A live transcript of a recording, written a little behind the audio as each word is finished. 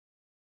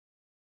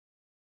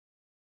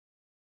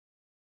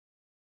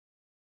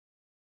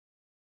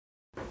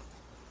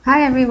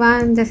Hi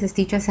everyone, this is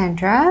teacher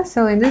Sandra.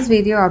 So in this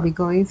video, I'll be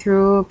going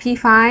through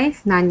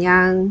P5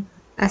 Nanyang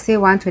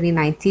SA1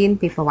 2019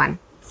 Paper 1.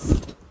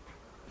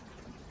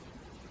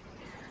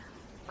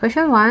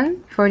 Question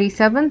 1,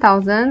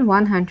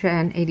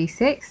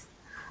 47,186.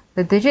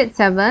 The digit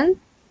 7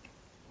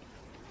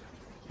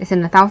 is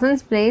in the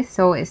thousands place,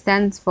 so it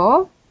stands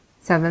for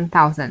 7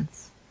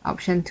 thousandths.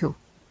 Option 2.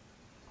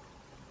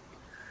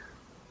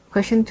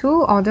 Question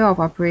 2, order of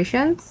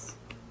operations.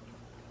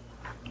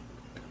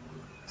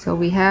 So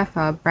we have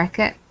a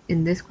bracket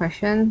in this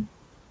question.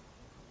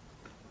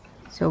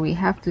 So we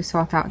have to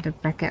sort out the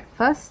bracket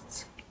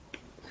first.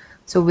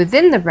 So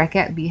within the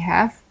bracket, we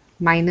have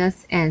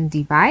minus and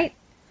divide.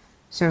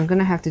 So I'm going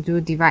to have to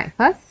do divide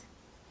first.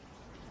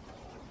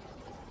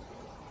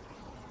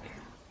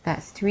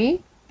 That's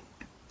 3.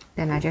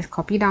 Then I just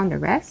copy down the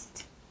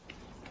rest.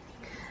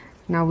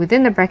 Now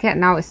within the bracket,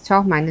 now it's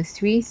 12 minus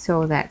 3,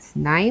 so that's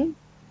 9.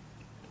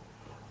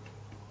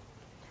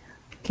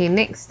 Okay,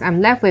 next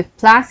I'm left with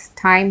plus,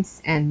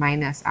 times, and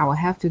minus. I will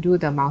have to do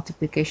the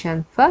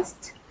multiplication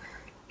first.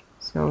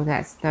 So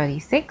that's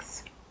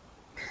 36.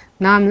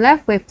 Now I'm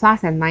left with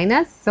plus and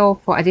minus. So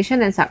for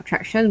addition and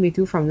subtraction, we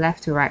do from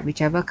left to right,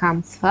 whichever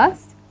comes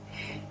first.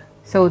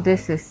 So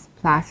this is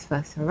plus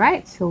first,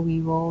 alright? So we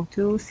will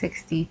do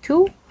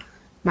 62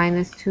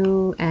 minus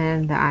 2,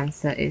 and the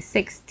answer is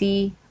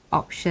 60,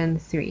 option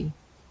 3.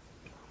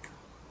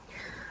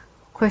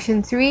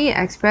 Question 3,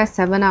 express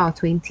 7 out of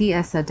 20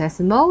 as a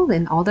decimal.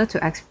 In order to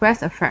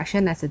express a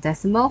fraction as a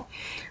decimal,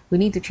 we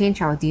need to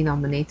change our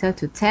denominator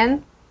to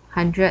 10,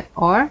 100,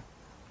 or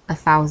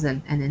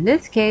 1,000. And in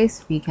this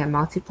case, we can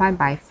multiply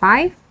by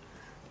 5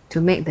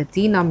 to make the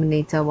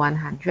denominator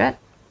 100.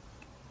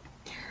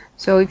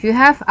 So if you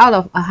have out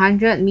of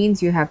 100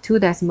 means you have 2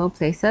 decimal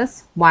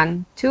places,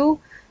 1, 2,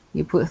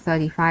 you put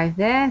 35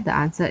 there. The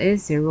answer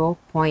is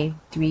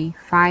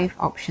 0.35,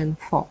 option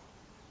 4.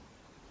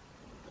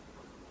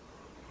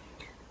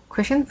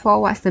 Question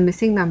 4, what's the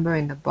missing number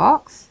in the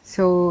box?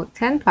 So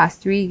 10 plus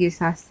 3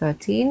 gives us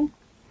 13.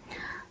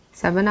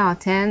 7 out of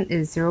 10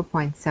 is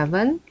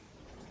 0.7.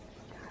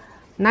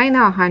 9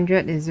 out of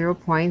 100 is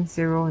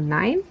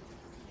 0.09.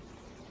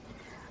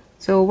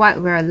 So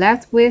what we're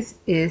left with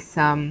is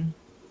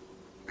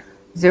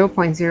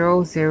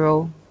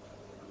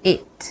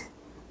 0.008.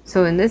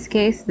 So in this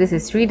case, this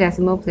is 3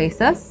 decimal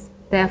places.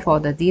 Therefore,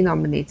 the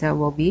denominator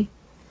will be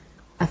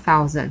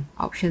 1,000,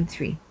 option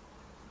 3.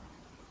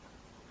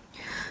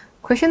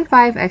 Question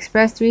 5,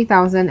 express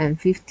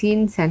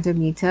 3,015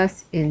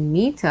 centimeters in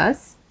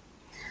meters.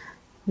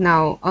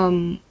 Now,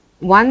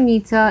 1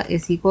 meter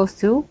is equals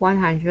to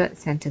 100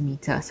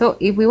 centimeters. So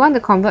if we want to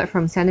convert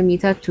from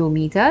centimeter to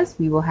meters,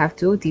 we will have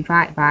to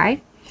divide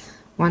by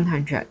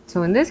 100.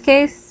 So in this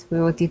case, we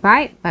will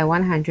divide by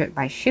 100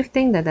 by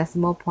shifting the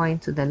decimal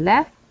point to the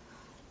left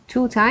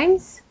 2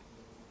 times.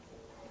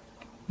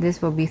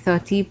 This will be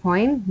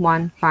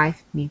 30.15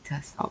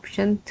 meters,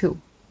 option 2.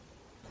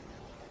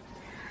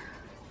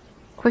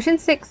 Question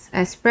 6,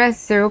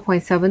 express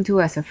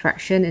 0.72 as a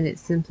fraction in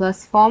its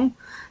simplest form.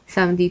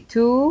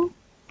 72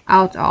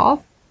 out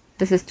of,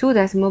 this is 2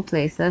 decimal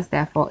places,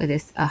 therefore it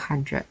is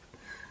 100.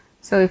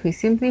 So if we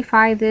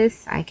simplify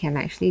this, I can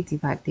actually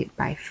divide it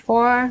by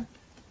 4.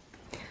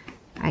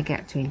 I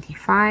get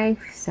 25.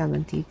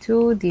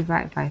 72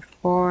 divided by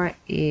 4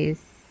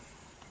 is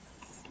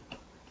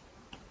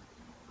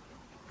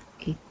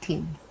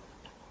 18.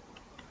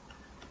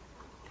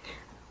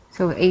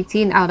 So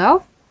 18 out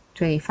of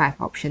 25,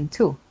 option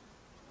 2.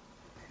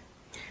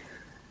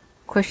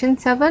 Question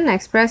 7,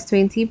 express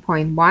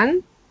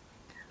 20.1.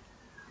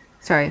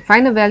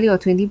 Find the value of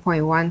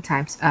 20.1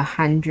 times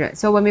 100.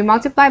 So when we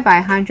multiply by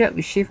 100,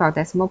 we shift our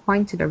decimal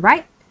point to the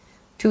right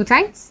 2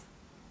 times.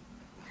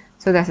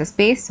 So there's a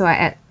space, so I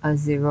add a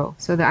 0.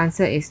 So the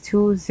answer is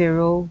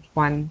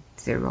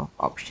 2010,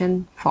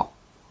 option 4.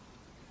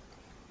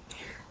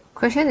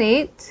 Question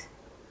 8,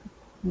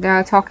 they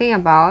are talking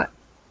about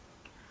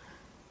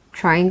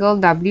triangle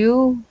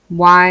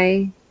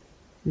WYZ,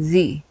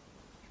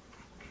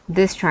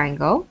 this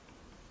triangle,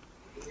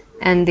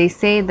 and they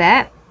say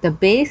that the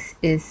base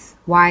is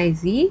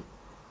YZ.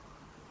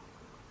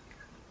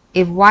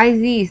 If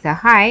YZ is the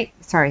height,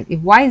 if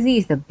YZ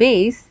is the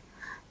base,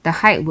 the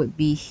height would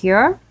be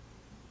here,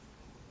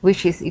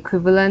 which is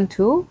equivalent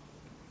to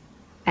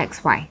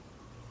XY.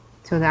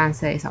 So the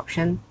answer is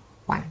option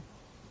 1.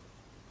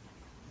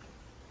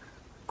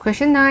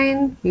 Question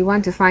 9, we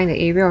want to find the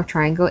area of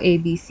triangle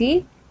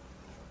ABC.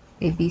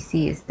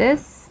 ABC is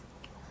this.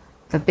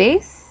 The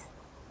base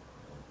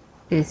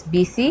is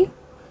BC.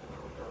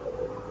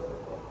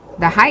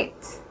 The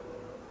height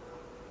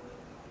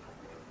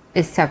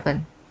is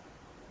 7.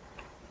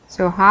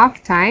 So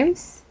half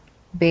times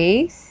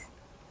base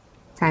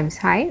times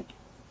height.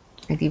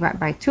 I divide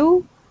by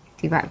 2,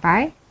 divide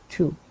by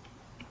 2.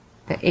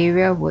 The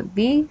area would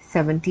be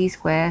 70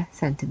 square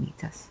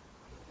centimeters.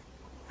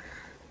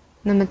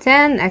 Number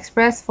 10,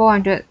 express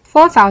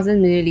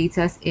 4,000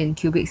 milliliters in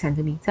cubic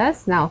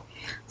centimeters. Now,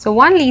 so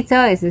 1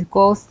 liter is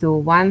equals to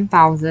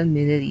 1,000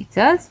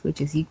 milliliters, which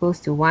is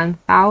equals to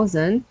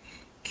 1,000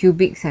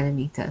 cubic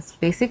centimeters.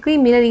 Basically,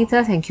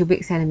 milliliters and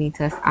cubic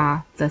centimeters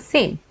are the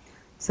same.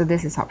 So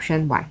this is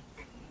option 1.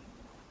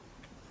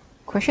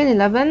 Question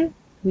 11,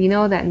 we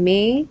know that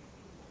May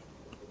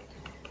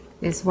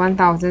is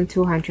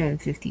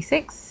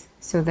 1,256.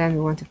 So then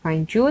we want to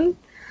find June.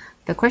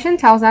 The question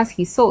tells us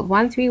he sold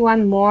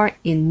 131 more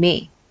in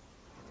May.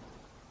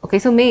 Okay,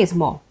 so May is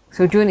more.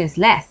 So June is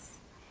less.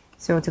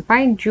 So to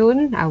find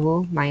June, I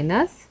will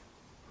minus.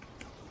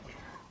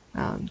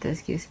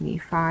 This gives me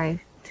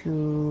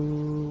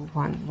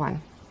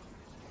 5211.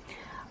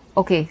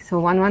 Okay, so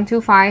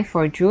 1125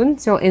 for June.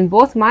 So in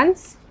both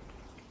months,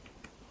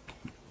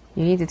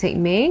 you need to take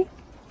May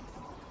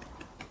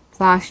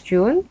plus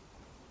June.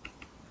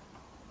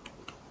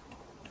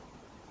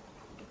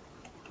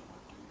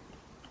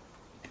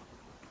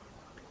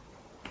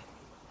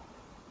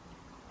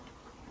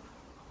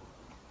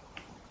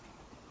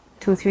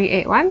 Two,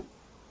 381,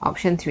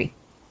 option 3.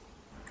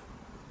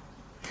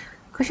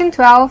 Question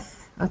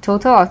 12, a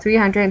total of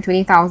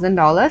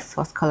 $320,000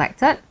 was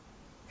collected.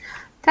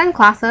 10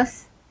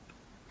 classes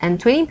and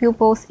 20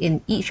 pupils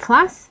in each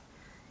class.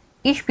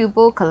 Each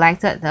pupil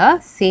collected the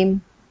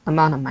same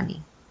amount of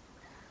money.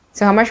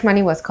 So how much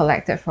money was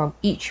collected from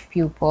each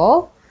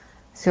pupil?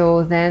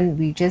 So then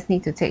we just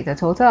need to take the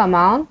total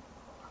amount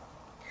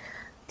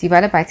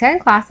divided by 10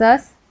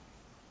 classes.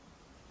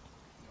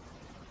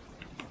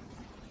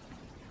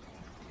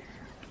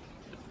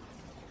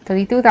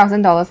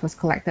 $32,000 was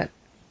collected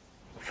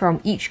from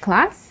each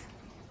class,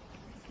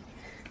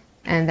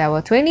 and there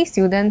were 20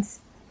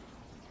 students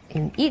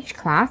in each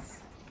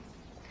class.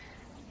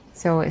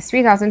 So it's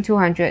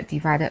 3,200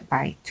 divided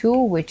by 2,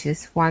 which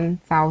is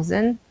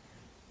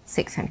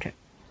 1,600.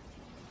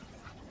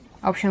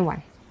 Option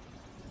 1.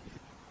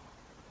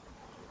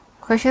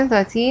 Question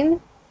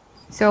 13.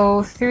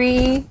 So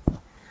 3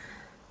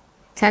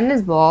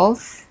 tennis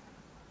balls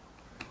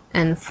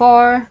and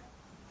 4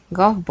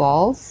 golf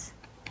balls.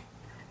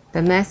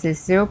 The mass is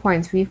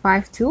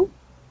 0.352.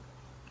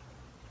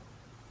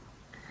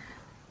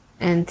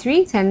 And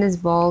 3 tennis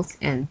balls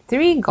and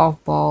 3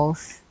 golf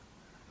balls.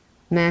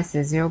 Mass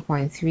is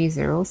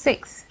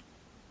 0.306.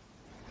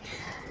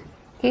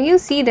 Can you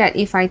see that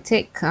if I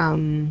take,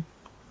 let's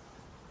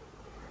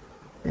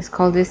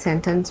call this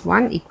sentence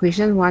 1,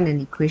 equation 1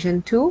 and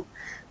equation 2.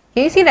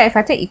 Can you see that if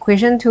I take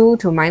equation 2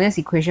 to minus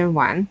equation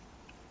 1,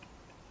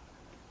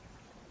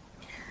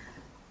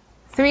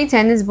 3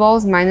 tennis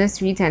balls minus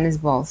 3 tennis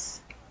balls.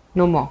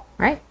 No more,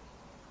 right?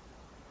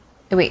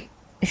 Wait,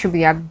 it should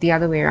be the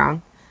other way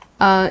around.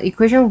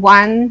 Equation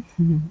 1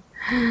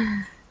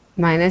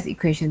 minus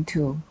equation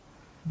 2.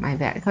 My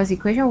bad, because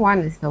equation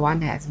 1 is the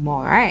one that has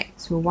more, right?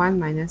 So 1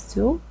 minus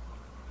 2.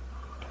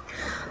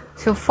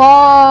 So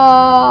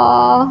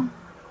 4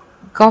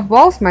 golf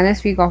balls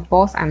minus 3 golf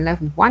balls, I'm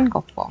left with 1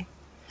 golf ball.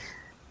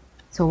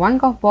 So 1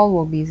 golf ball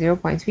will be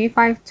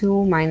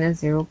 0.352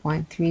 minus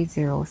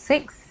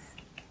 0.306.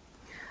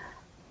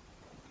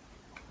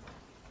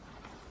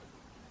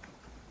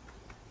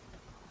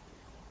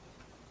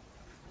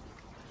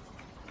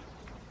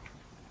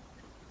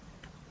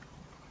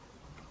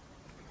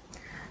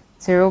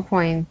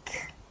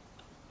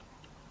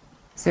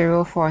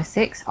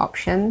 .046,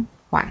 option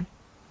 1.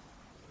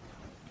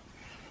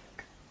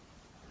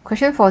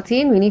 Question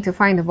 14, we need to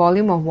find the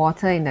volume of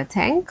water in the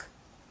tank.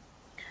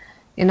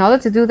 In order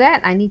to do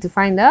that, I need to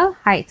find the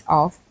height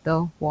of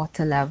the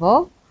water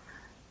level.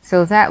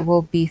 So that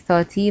will be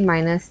 30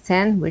 minus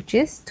 10, which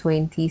is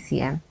 20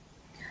 cm.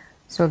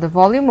 So the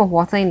volume of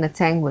water in the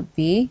tank would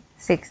be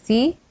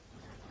 60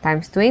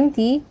 times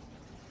 20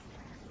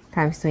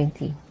 times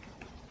 20.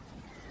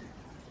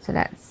 So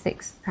that's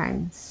 6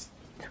 times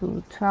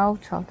 2,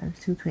 12, 12 times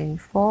 2,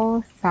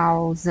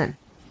 24,000.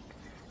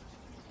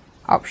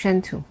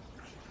 Option 2.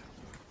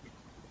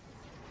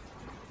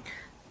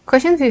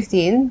 Question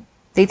 15.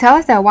 They tell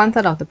us that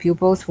 1/3 of the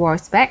pupils wore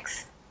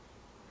specs.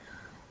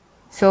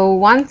 So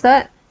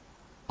 1/3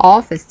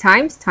 of is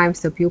times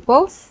the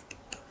pupils.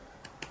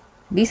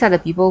 These are the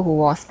people who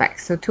wore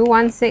specs. So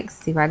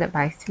 216 divided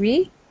by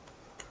 3.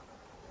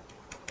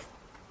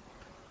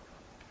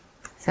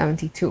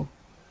 72.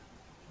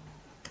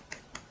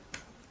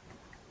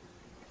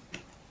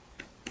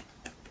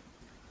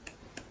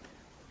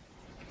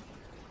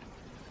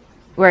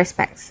 Wear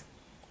specs.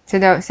 So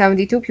there were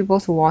 72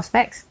 pupils who wore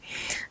specs.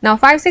 Now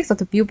 5/6 of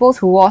the pupils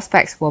who wore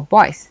specs were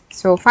boys.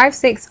 So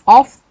 5/6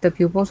 of the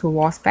pupils who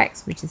wore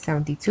specs, which is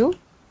 72.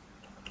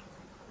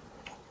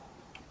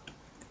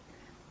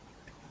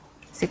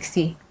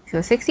 60.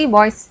 So 60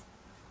 boys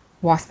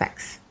wore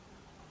specs.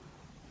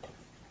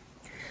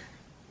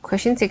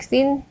 Question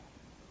 16.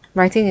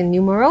 Writing in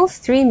numerals.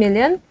 3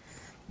 million.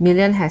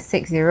 Million has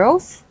 6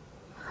 zeros.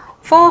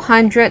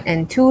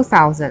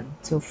 402,000.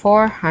 So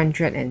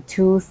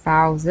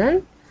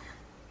 402,000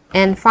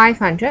 and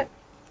 500.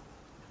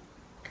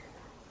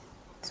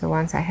 So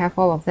once I have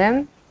all of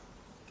them,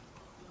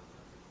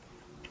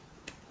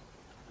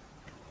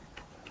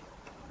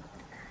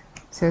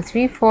 so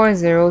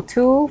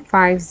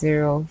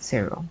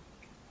 3402500.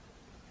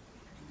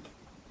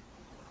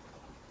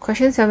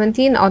 Question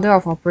 17, order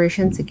of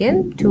operations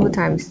again. 2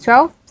 times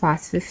 12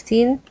 plus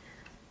 15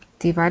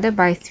 divided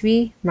by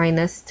 3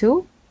 minus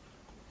 2.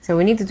 So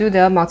we need to do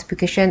the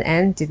multiplication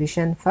and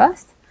division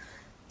first.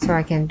 So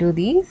I can do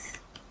these.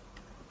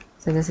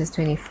 So this is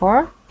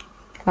 24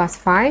 plus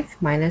 5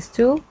 minus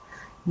 2.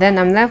 Then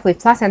I'm left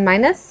with plus and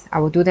minus. I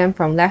will do them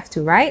from left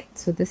to right.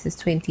 So this is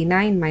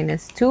 29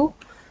 minus 2.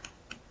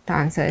 The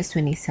answer is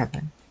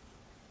 27.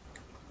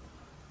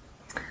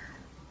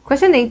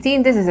 Question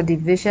 18, this is a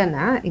division,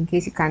 in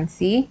case you can't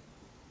see.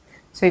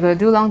 So you're going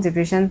to do long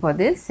division for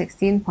this.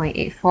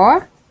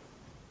 16.84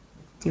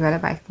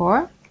 divided by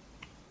 4.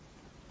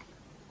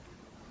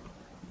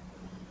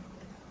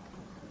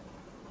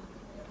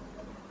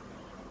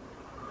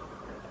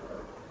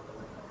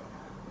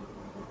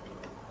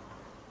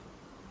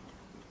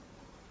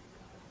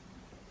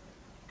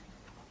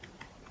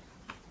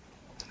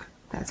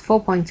 That's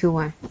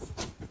 4.21.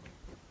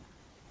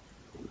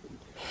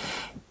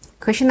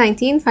 Question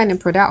 19, find the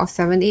product of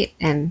 7, 8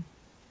 and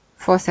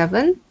 4,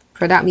 7.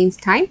 Product means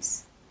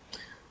times.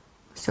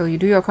 So you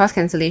do your cross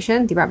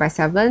cancellation, divide by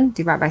 7,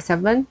 divide by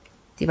 7,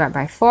 divide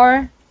by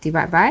 4,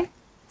 divide by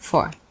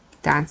 4.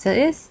 The answer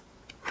is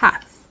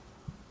half.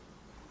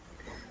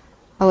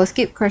 I will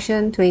skip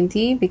question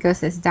 20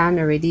 because it's done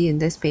already in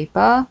this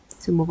paper.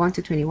 So move on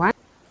to 21.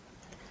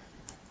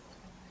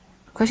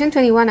 Question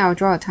 21, I'll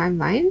draw a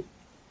timeline.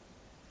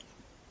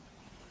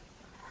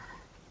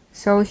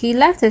 So he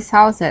left his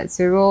house at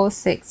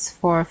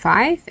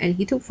 0645 and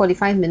he took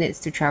 45 minutes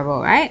to travel,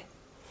 right?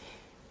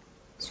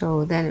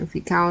 So then if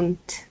we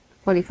count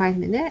 45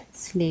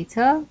 minutes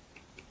later,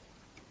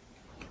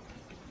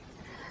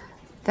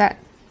 that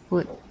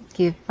would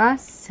give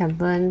us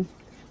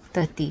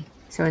 7:30.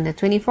 So in the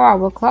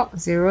 24-hour clock,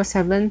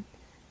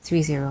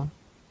 0730.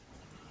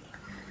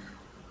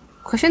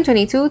 Question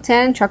 22,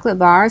 10 chocolate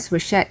bars were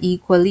shared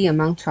equally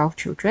among 12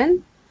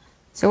 children.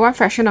 So what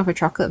fraction of a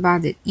chocolate bar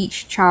did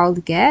each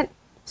child get?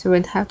 So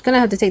we're going to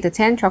have to take the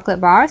 10 chocolate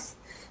bars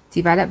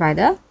divided by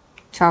the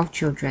 12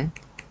 children.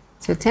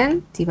 So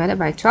 10 divided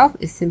by 12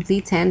 is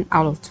simply 10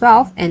 out of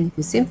 12. And if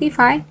you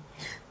simplify,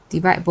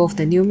 divide both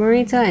the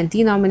numerator and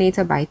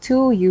denominator by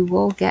 2, you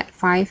will get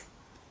 5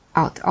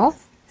 out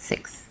of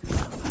 6.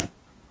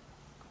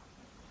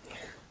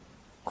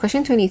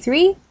 Question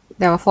 23.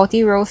 There were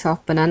 40 rows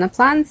of banana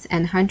plants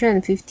and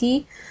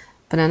 150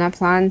 banana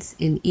plants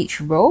in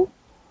each row.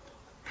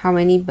 How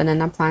many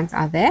banana plants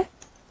are there?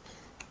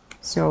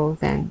 So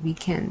then we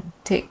can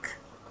take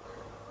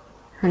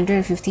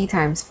 150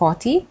 times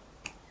 40.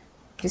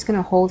 Just going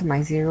to hold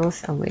my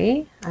zeros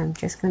away. I'm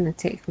just going to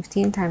take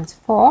 15 times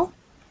 4,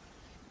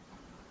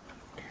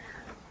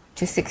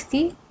 which is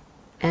 60.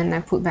 And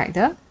I put back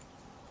the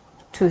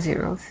 2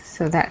 zeros.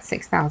 So that's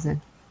 6,000.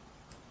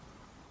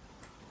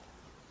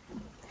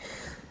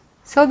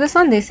 So this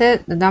one, they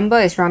said the number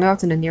is rounded off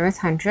to the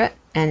nearest 100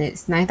 and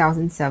it's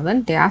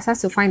 9,007. They asked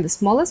us to find the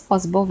smallest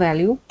possible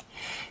value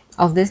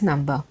of this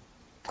number.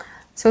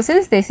 So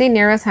since they say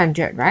nearest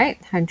 100, right?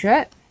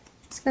 100,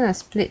 just going to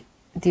split,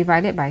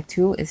 divide it by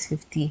 2 is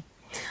 50.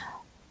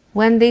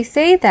 When they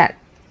say that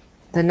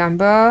the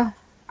number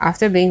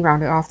after being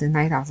rounded off to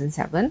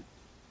 9,007,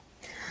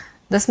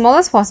 the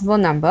smallest possible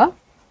number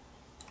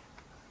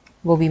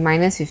will be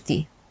minus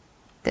 50,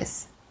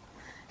 this.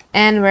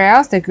 And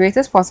whereas the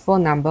greatest possible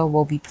number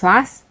will be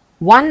plus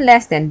 1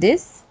 less than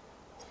this,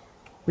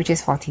 which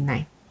is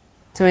 49.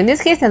 So in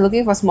this case, they're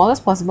looking for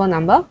smallest possible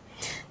number.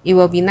 It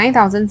will be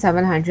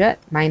 9,700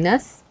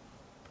 minus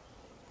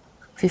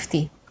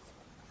 50.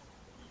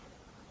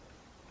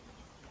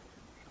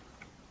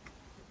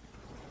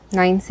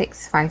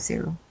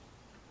 9650.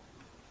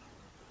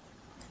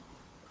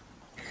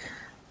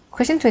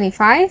 Question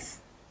 25.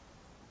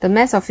 The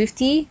mass of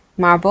 50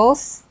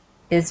 marbles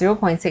is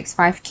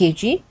 0.65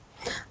 kg.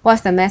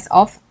 What's the mass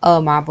of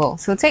a marble?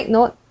 So take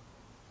note,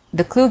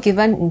 the clue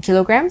given in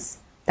kilograms,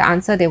 the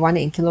answer they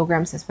wanted in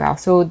kilograms as well.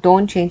 So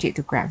don't change it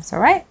to grams,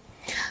 alright?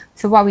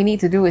 So what we need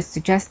to do is to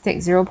just take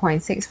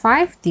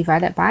 0.65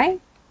 divided by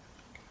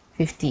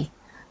 50.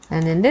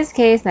 And in this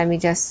case, let me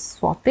just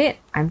swap it.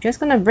 I'm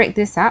just going to break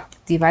this up,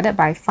 divided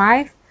by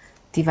 5,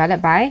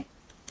 divided by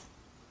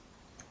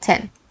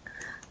 10.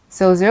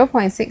 So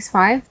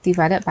 0.65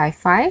 divided by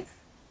 5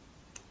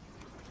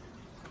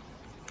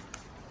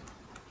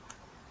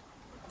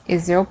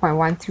 is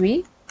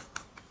 0.13.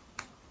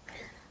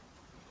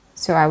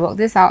 So I work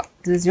this out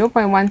to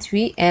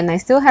 0.13 and I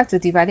still have to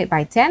divide it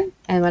by 10.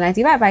 And when I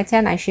divide by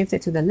 10, I shift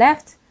it to the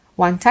left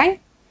one time.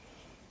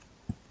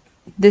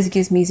 This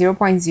gives me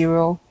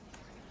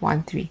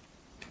 0.013.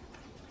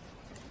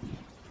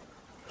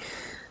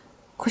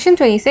 Question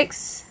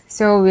 26.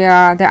 So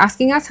they're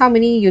asking us how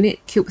many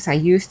unit cubes are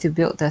used to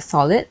build the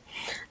solid.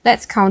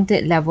 Let's count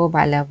it level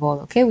by level.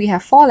 Okay, we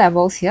have 4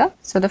 levels here.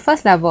 So the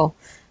first level,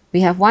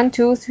 we have 1,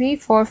 2, 3,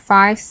 4,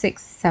 5,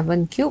 6,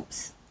 7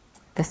 cubes.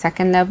 The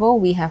second level,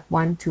 we have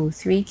 1, 2,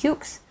 3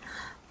 cubes.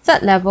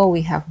 Third level,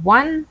 we have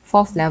 1.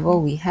 Fourth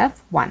level, we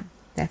have 1.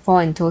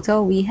 Therefore, in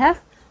total, we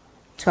have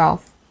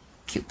 12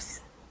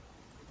 cubes.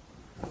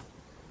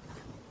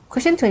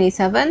 Question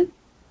 27.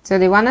 So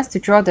they want us to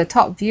draw the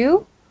top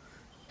view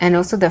and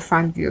also the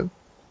front view.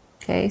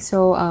 Okay,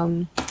 so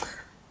I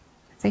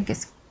think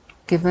it's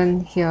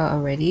given here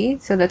already.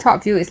 So the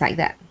top view is like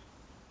that.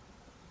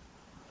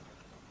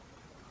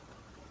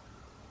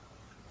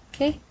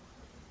 Okay,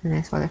 and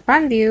as for the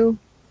front view,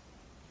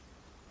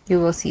 you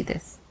will see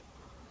this.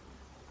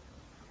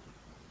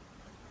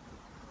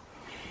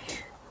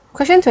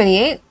 Question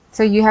 28.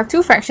 So you have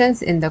two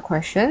fractions in the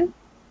question.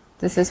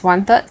 This is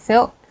 1/3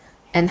 filled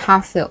and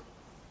half filled.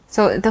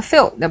 So the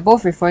filled, they're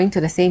both referring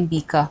to the same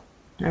beaker.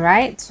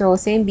 Alright, so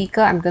same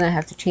beaker, I'm going to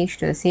have to change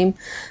to the same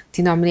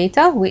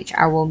denominator, which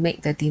I will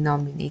make the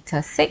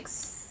denominator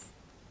 6.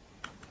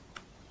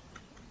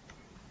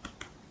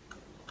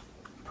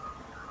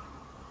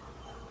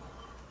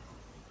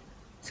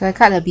 So I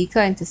cut the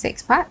beaker into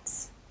 6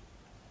 parts.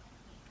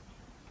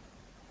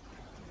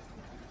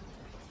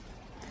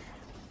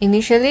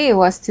 Initially it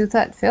was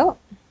 2/3 filled.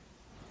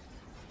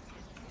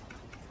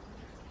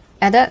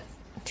 Added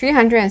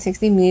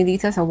 360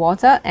 milliliters of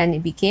water and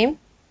it became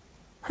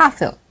half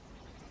filled.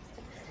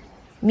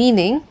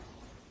 Meaning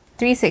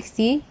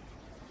 360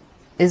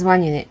 is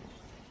 1 unit.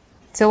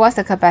 So what's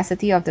the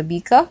capacity of the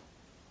beaker?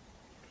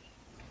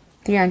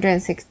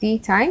 360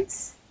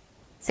 times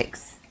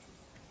 6.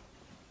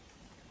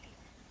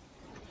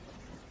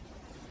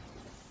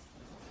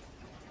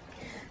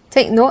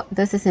 Take note,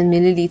 this is in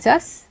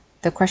milliliters.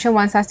 The question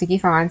wants us to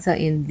give our answer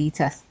in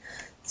liters.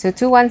 So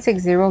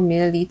 2160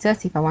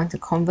 milliliters, if I want to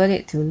convert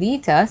it to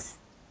liters,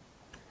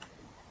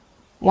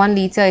 1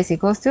 liter is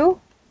equals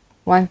to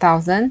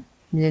 1000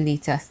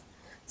 milliliters.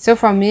 So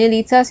from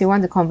milliliters, we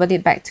want to convert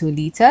it back to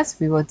liters,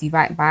 we will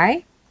divide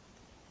by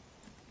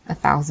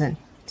 1000.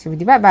 So we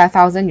divide by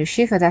 1000, you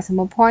shift a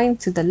decimal point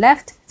to the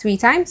left 3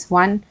 times,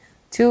 1,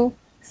 2,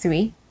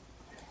 3.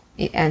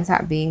 It ends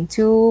up being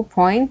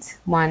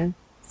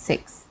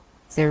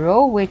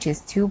 2.160, which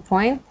is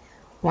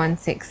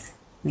 2.16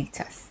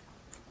 liters.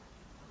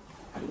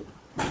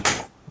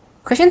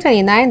 Question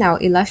 29, I'll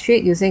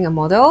illustrate using a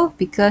model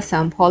because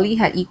Polly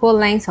had equal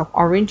lengths of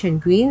orange and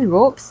green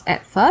ropes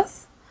at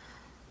first.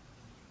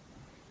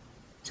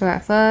 So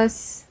at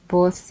first,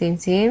 both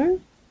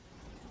same.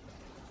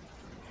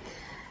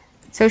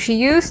 So she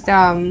used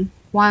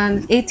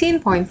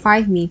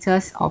 18.5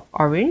 meters of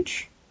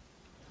orange,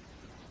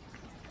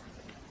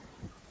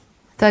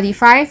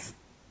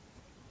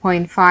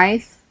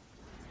 35.5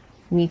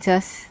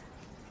 meters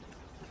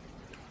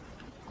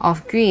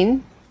of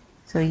green.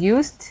 So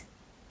used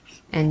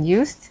and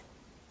used.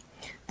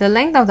 The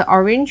length of the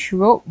orange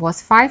rope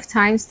was 5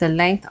 times the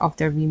length of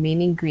the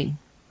remaining green.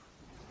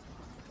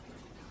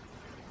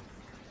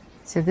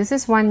 So this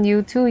is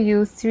 1U,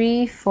 2U,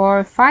 3,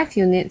 4, 5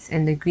 units,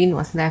 and the green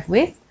was left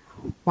with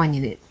 1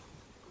 unit.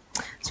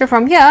 So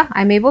from here,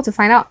 I'm able to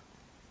find out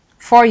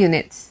 4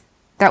 units.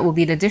 That will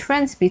be the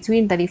difference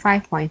between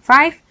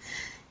 35.5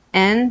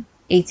 and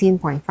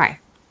 18.5.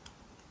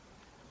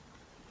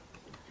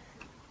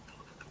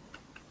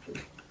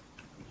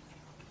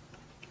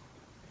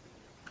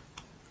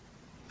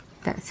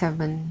 That's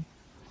 17.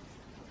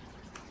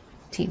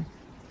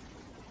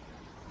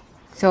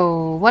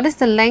 So what is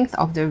the length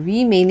of the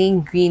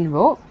remaining green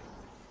rope?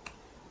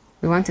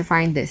 We want to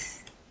find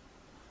this.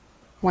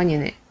 1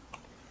 unit.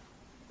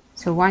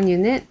 So 1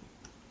 unit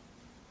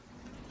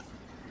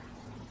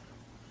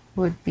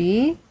would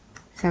be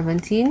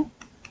 17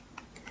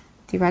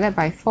 divided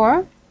by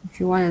 4.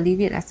 If you want to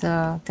leave it as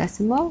a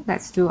decimal,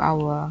 let's do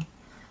our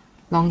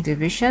long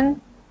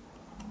division.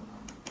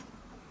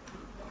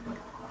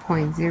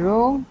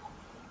 0.0.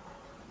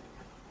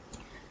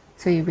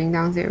 So you bring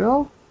down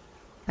 0.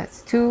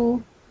 That's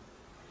 2.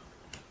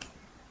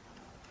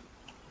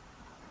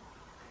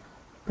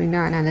 Bring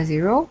down another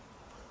 0.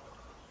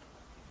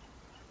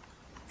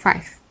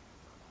 5.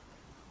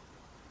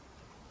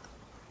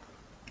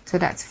 So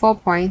that's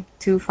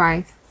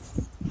 4.25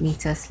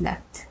 meters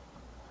left.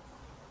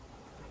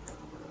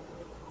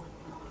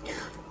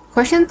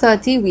 Question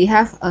 30, we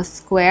have a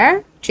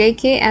square.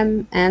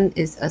 JKMN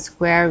is a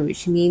square,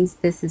 which means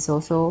this is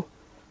also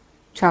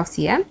 12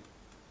 cm.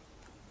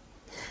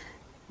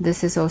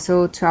 This is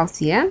also 12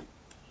 cm.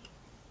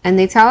 And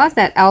they tell us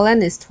that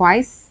ln is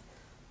twice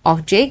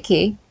of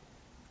JK,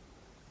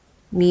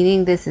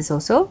 meaning this is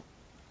also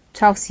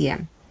 12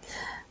 cm,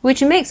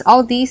 which makes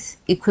all these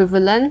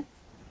equivalent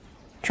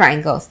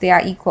triangles. They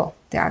are equal.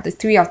 They are the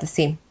 3 of the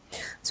same.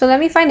 So let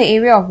me find the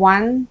area of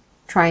one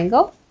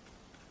triangle.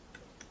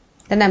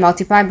 Then I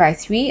multiply by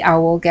 3, I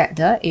will get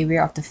the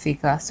area of the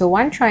figure. So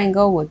one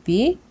triangle would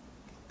be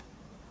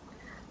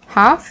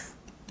half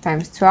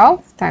times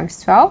 12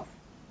 times 12,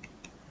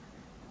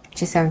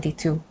 which is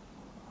 72.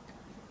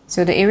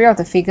 So the area of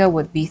the figure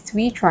would be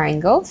 3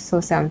 triangles, so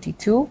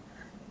 72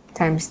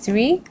 times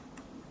 3,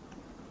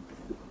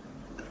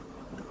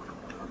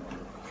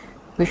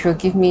 which will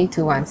give me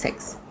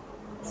 216.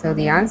 So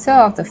the answer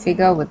of the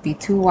figure would be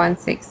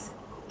 216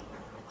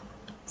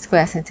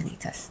 square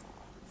centimeters.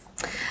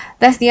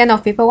 That's the end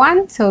of paper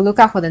 1, so look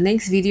out for the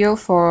next video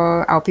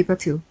for our paper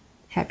 2.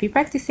 Happy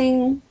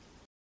practicing!